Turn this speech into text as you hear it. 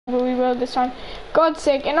reload this time. God's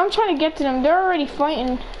sake, and I'm trying to get to them. They're already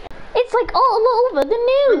fighting. It's like all over the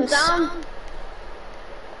news.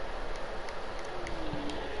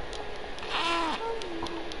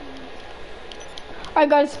 Alright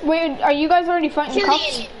guys, wait, are you guys already fighting the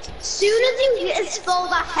cops? Soon as you install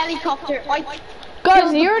that helicopter,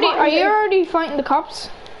 guys, are you already fighting the cops?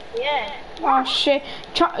 Yeah. Oh shit.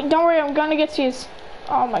 Don't worry, I'm gonna get to you.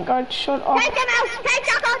 Oh my god, shut up. Take them out! Take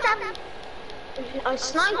them out! I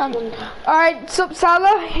sniped them. Alright, sup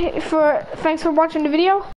Salah, thanks for watching the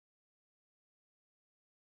video.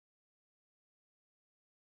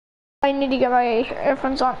 I need to get my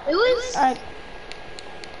earphones on. Who is? Alright.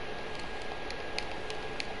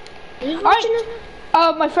 Alright.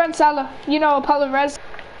 Oh, my friend Salah. You know Apollo Res.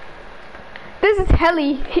 This is the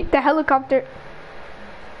helicopter.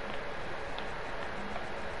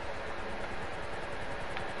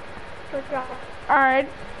 Alright.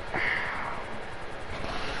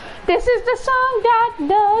 This is the song that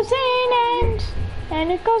doesn't end.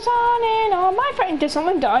 And it goes on and on. My friend, did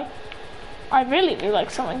someone die? I really feel like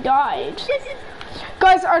someone died.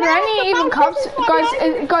 Guys, are there any even cops?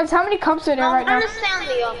 Guys, how many cops are there right now?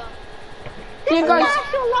 Yeah, guys.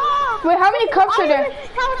 Wait, how many cops are there?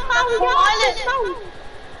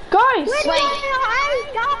 Guys.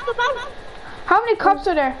 How many cops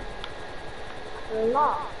are there? A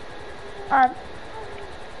lot. Alright.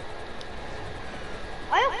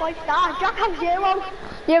 I have 5 stars. Jack has 0.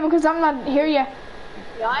 Yeah, because I'm not here yet.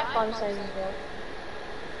 Yeah, I have 5 stars as well.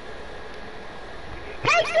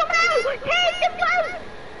 Take them out! Take them out!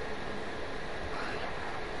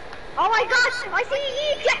 Oh my gosh! I see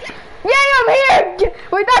you! Yeah, I'm here!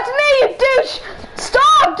 Wait, that's me, you douche!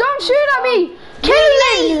 Stop! Don't shoot at me!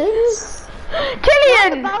 Killian!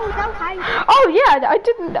 Killian! Oh yeah, I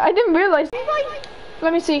didn't realize.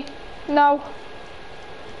 Let me see. No.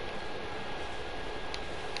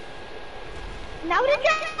 Now did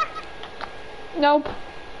you? Nope.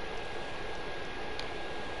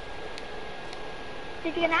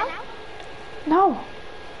 Did you get out? No.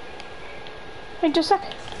 Wait just a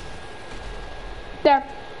sec. There.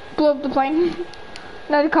 Blew up the plane.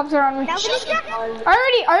 Now the cops are on me. Now did you?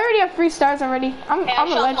 I already have 3 stars already. I'm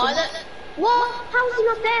a legend. What? How is he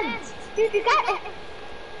not dead? Did you get it?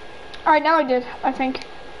 Alright, now I did, I think.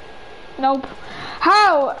 Nope.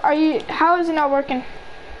 How is it not working?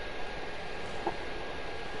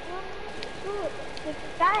 Did you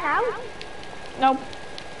get it out? Nope.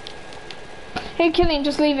 Hey Killian,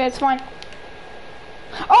 just leave it, it's fine.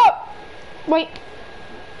 Oh! Wait.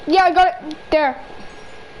 Yeah, I got it. There.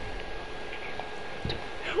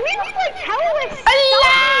 We look like terrorists!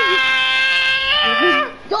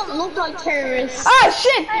 Don't look like terrorists. Ah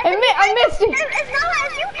shit! I missed it! It's not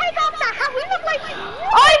as you take off that hat, we look like...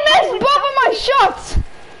 I missed both of my shots!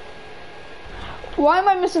 Why am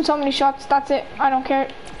I missing so many shots? That's it. I don't care.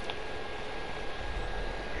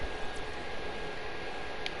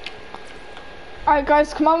 Alright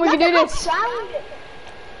guys, come on, we can do this.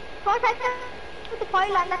 Protect them with the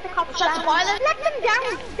pilot, let the cops down. Let them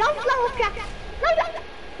down. Don't blow up yet. No.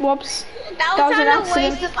 Whoops. That was an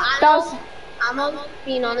accident. Ammo,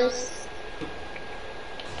 being honest.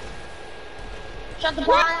 Shut the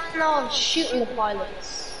pilot off, shooting the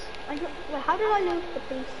pilots. Wait, how did I lose the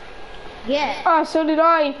piece? Yeah. Oh, so did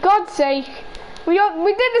I. God's sake. We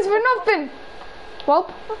did this for nothing. Well.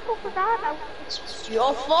 What the fuck was that? It's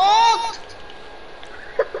your fault.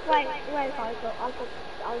 Wait, I'll go.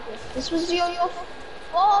 This was your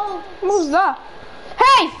fault. What was that?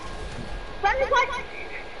 Hey!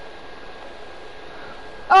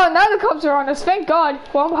 Oh, now the cops are on us. Thank God.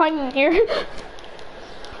 Well, I'm hiding here.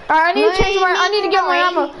 Alright, I need to change my. I need to get my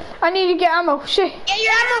ammo. I need to get ammo. Shit. Get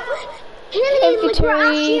your ammo. Infantry.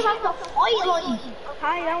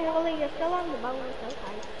 Okay, don't worry. You're still on the boat. It's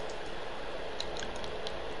okay.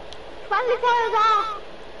 20 tires off.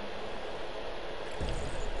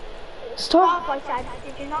 Stop. I said,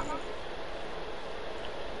 did you not?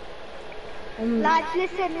 Lads,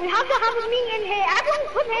 listen, we have to have a meeting here. Everyone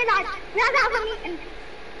come here, lads. We have to have a meeting.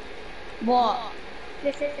 What?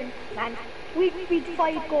 Listen, man. We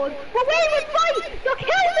fight good. But we would fight to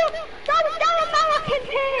kill them. Those American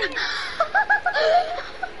things.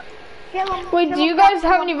 Kill them. Wait, do you guys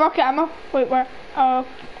have any rocket ammo? Wait, where? Oh.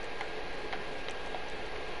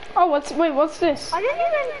 Oh, what's this? I didn't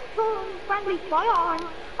even put friendly fire on.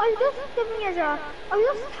 I was just giving you I was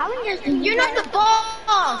just telling you. You're not the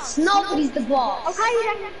boss. Nobody's the boss. Okay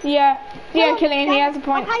then. Yeah, Killian, he has a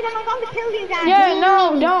point. Okay then, I'm going to kill you then. Yeah,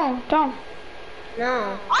 no, don't.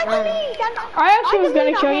 No. I actually was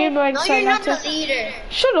gonna kill you, but I decided not to. You're not the leader.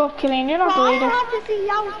 Shut up, Killian, you're not the leader. I have to see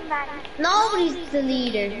you, man. Nobody's the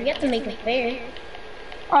leader. You have to make it fair.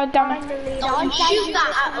 Oh, damn I'm it. the leader. Don't shoot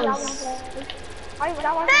that at us.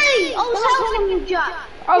 Hey! Oh, tell him you Jack.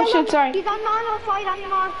 Oh shit, sorry. He's on my side, I'm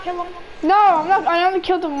gonna kill him. No, I'm not. I only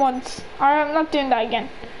killed him once. I'm not doing that again.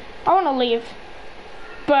 I want to leave.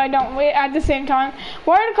 But I don't wait at the same time.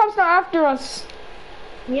 Why are the cops not after us?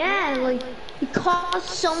 Yeah, like, it caused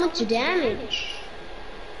so much damage.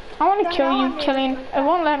 I want to kill you, Killian. It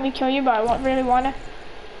won't let me kill you, but I really want to.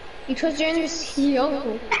 Because you're in this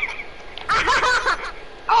yoga.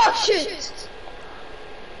 Oh shit!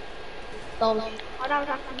 Oh,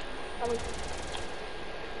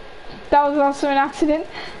 That was also an accident.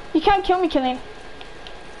 You can't kill me, Killian.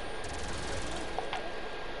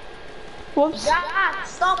 Whoops. Jack,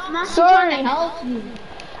 stop, man. Sorry. I'm trying to help you.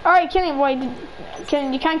 Alright, Killian, wait.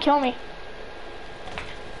 Killian, you can't kill me.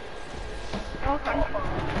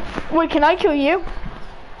 Wait, can I kill you?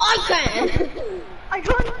 I can. I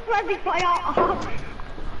can't friendly fire.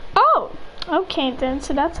 Oh, okay then.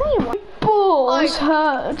 So that's how you want. Balls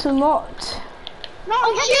hurt a lot. No,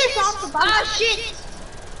 Oh shit! shit! Ah shit!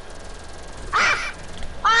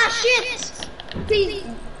 Ah shit! Please.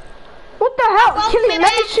 What the hell? broke Killian, my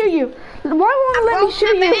let me back. shoot you. Why won't it let me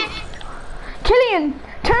shoot you? Killian,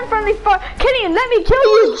 turn friendly fire. Killian, let me kill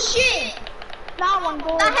Oh you. shit! That one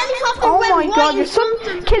goes. The helicopter Oh went my right god, you're in so...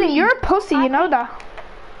 front of Killian, me. you're a pussy, you know that.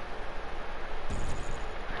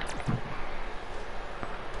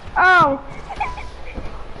 Oh.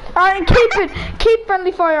 Alright, keep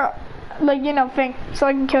friendly fire, like, you know, thing, so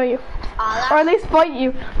I can kill you. Or at least fight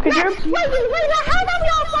you, because you're... Wait, how about we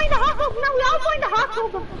all find a hot tub? No, we all find a hot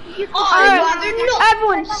tub.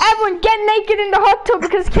 Alright, everyone, get naked in the hot tub,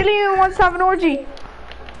 because Killian wants to have an orgy.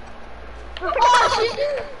 Oh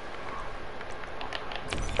shit!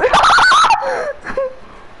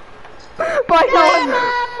 Bye, no one.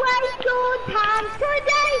 Celebrate good times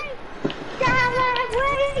today.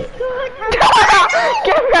 Celebrate good times.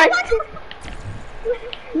 Get right.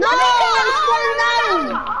 No! I'm falling down!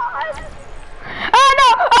 Oh no!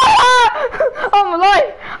 Oh, I'm alive!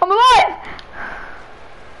 I'm alive!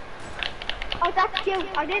 Oh, that's cute.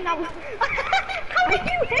 I didn't know. How did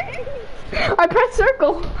you hit me? I pressed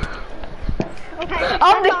circle. Okay.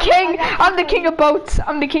 I'm the king. I'm the king of boats.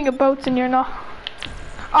 I'm the king of boats, and you're not.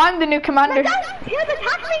 I'm the new commander.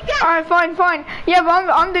 Alright, fine. Yeah, but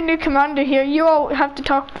I'm the new commander here. You all have to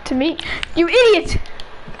talk to me. You idiot!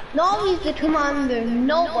 No, he's the commander.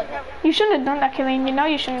 Nobody. You shouldn't have done that, Killian. You know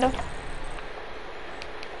you shouldn't have.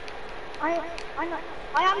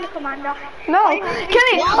 I am the commander. No,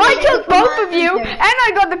 Killian, I killed both of you, and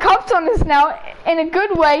I got the cops on us now in a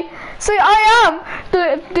good way. So I am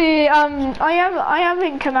I am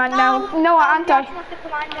in command now. No, aren't I?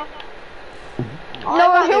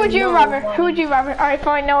 No, who would you rather? Who would you rather? Alright,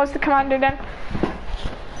 fine. Noah's the commander then.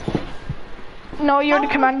 No, you're the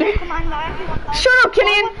commander. Shut up,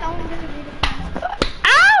 Killian.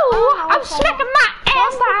 Ow! I'm smacking my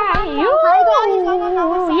ass by you.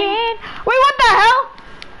 Yeah. Wait, what the hell?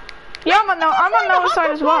 Yeah, I'm on Noah's side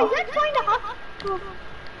as well. Let's find a hot tub.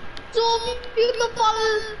 So beautiful,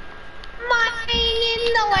 mine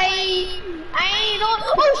in the way. I don't.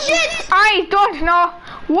 Oh shit! I don't know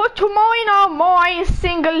what to mine on my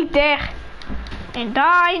single day, and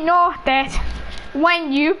I know that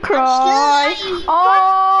when you cry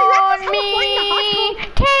on me,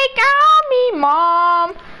 take on me,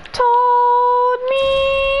 mom told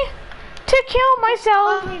me to kill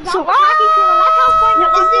myself. So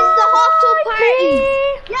This is the hot tub party.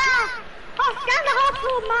 Yeah. Oh, scan the hot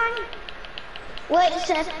tub, man. Wait a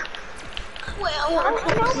sec. Well,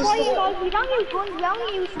 We don't use guns, we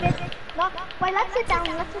only use this. No, wait, let's sit down.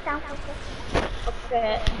 okay.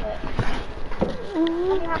 Let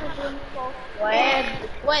me have a drink first.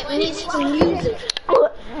 Wait, we need some music.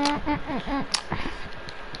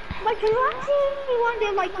 Like, can you actually want to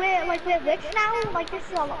like we're rich now? Like this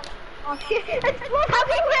is a lot. Oh shit! It's blood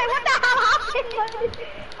everywhere. What the hell happened?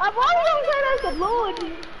 I'm always where there's the blood.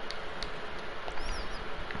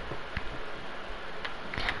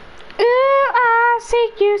 Ooh, I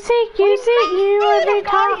seek you every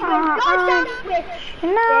time.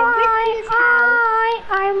 And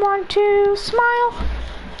I want to smile.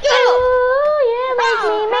 Ooh,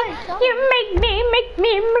 you make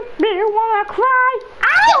me wanna cry.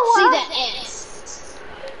 Ow! See that ass.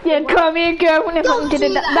 Yeah, come here, girl. When Don't did do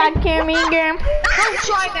that, come here, girl. Don't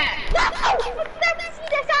try that. Let me see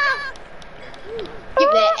this ass. Give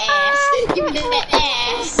me that ass. Give me that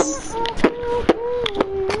ass.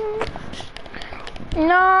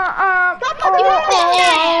 No,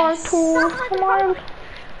 come on.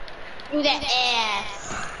 Do that ass.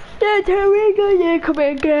 That's how we go, yeah, come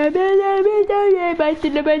on, girl.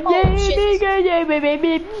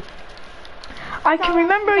 I can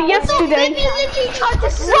remember yesterday.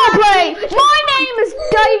 Roleplay! My name is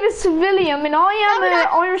David Civilian and I am an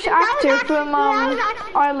Irish actor from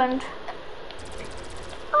Ireland.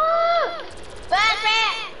 Oh!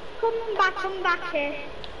 Come back here.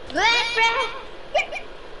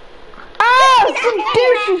 Ah! Some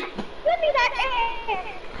douches! Give me that air.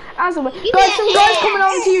 As a way. Guys, some guys coming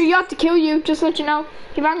over to your yacht to kill you, just to let you know.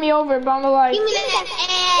 He ran me over, but I'm alive. Give me that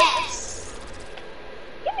ass.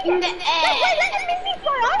 Give me that ass. Wait, let me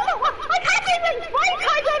fly. I can't even fight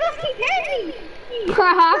because I just keep hitting me.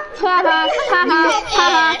 Haha, haha, haha,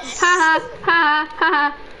 haha, haha, haha.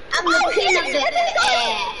 I'm the king of the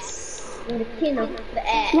ass. I'm the king of the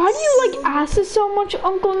ass. Why do you like asses so much,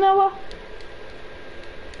 Uncle Noah?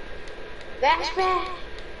 Flashback.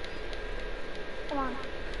 Come on.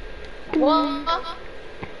 What?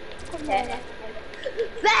 Flashback.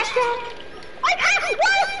 I can't.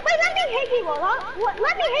 What? Wait, let me hit you. What?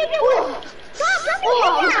 Let me hit you. Stop. Let me hit you.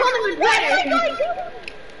 I'm coming with better.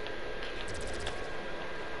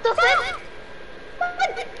 The fuck?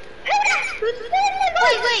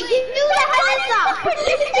 Wait, you knew that had stop.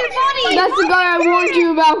 This is your body. That's the guy I warned you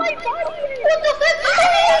about. What the flip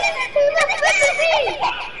is me?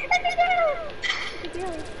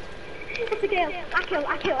 It's a girl. I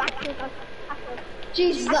kill.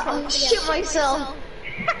 Jesus, I'll shit myself.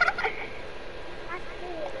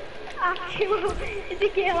 I kill. It's a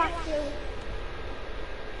girl. I kill.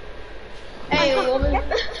 Hey, woman.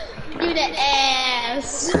 Do that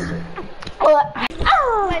ass.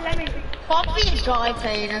 Wait, let me. Coffee and dry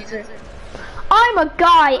pain, that's it. I'm a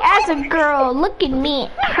guy as a girl. Look at me.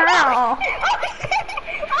 How?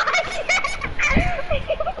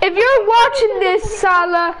 If you're watching this,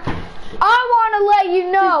 Salah, I want to let you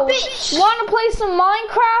know. Want to play some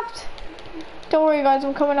Minecraft? Don't worry, guys.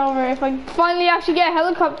 I'm coming over. If I finally actually get a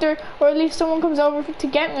helicopter, or at least someone comes over to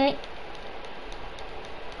get me.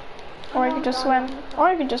 Or I could just swim.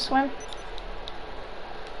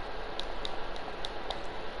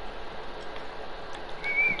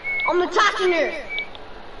 I'm attacking her.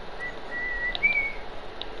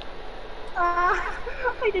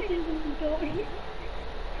 I didn't even go.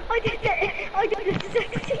 I did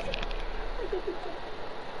sexy.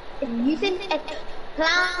 You think a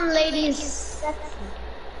clown lady is sexy?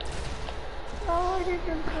 Oh, I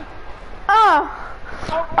didn't.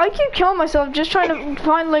 I keep killing myself just trying to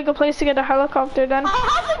find like a place to get a helicopter then.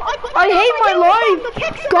 I hate my life!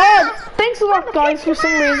 God, thanks a lot guys for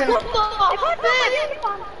some reason.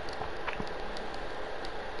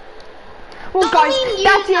 Well guys,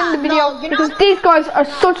 that's the end of the video because these guys are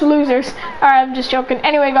such losers. Alright, I'm just joking.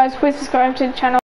 Anyway guys, please subscribe to the channel.